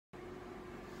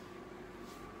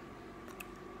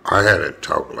I had a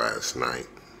talk last night,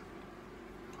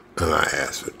 and I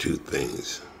asked for two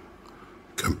things: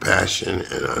 compassion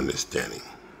and understanding.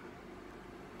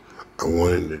 I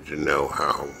wanted to know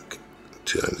how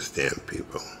to understand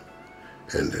people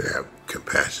and to have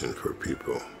compassion for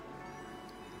people.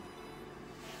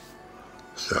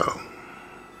 So,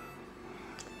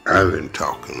 I've been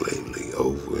talking lately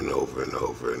over and over and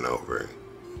over and over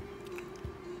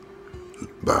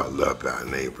about love thy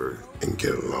neighbor and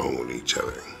get along with each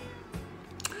other.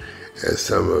 And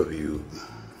some of you,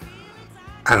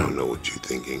 I don't know what you're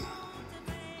thinking,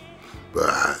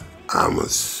 but I'm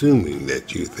assuming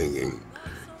that you're thinking,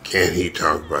 can he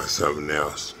talk about something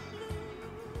else?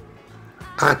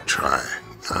 I try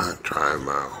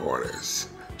my hardest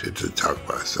to talk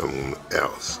about someone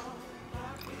else.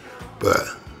 But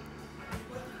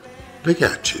look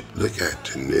at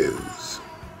the news.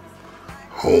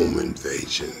 Home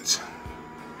invasions.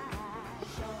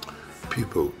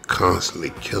 People constantly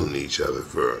killing each other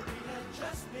for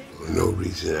no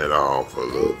reason at all, for a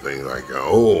little thing like,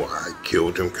 oh, I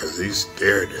killed him because he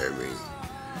stared at me.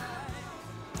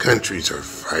 Countries are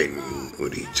fighting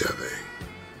with each other,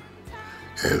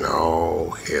 and all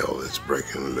hell is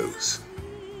breaking loose.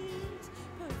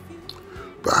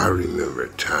 But I remember a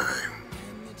time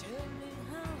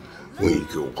when you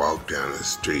could walk down the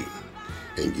street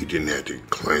and you didn't have to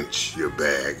clench your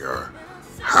bag or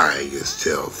hide your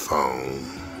cell phone,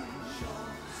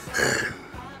 and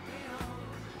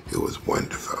it was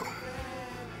wonderful.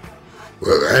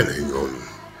 Well, that ain't gonna,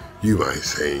 you might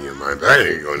say in your mind, that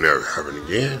ain't gonna never happen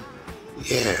again.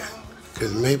 Yeah,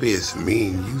 because maybe it's me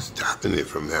and you stopping it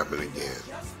from happening again.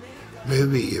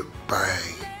 Maybe if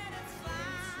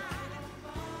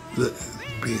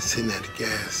be sitting at the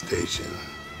gas station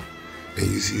and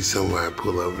you see somebody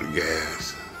pull over the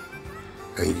gas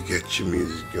and you get your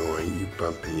music going, you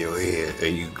bumping your head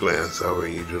and you glance over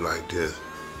and you do like this.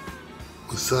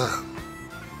 What's up?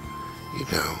 You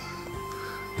know,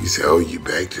 you say, oh, you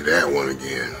back to that one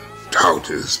again. Talk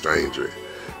to the stranger.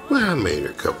 Well, I made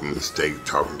a couple mistakes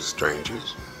talking to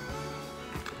strangers.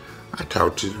 I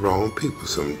talked to the wrong people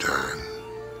sometimes.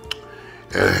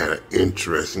 And I had an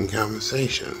interesting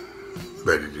conversation,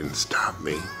 but it didn't stop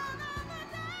me.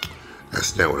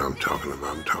 That's not what I'm talking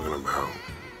about. I'm talking about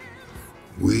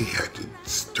we had to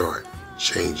start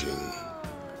changing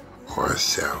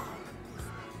ourselves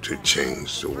to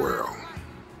change the world.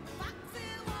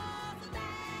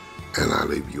 And I'll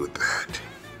leave you with that.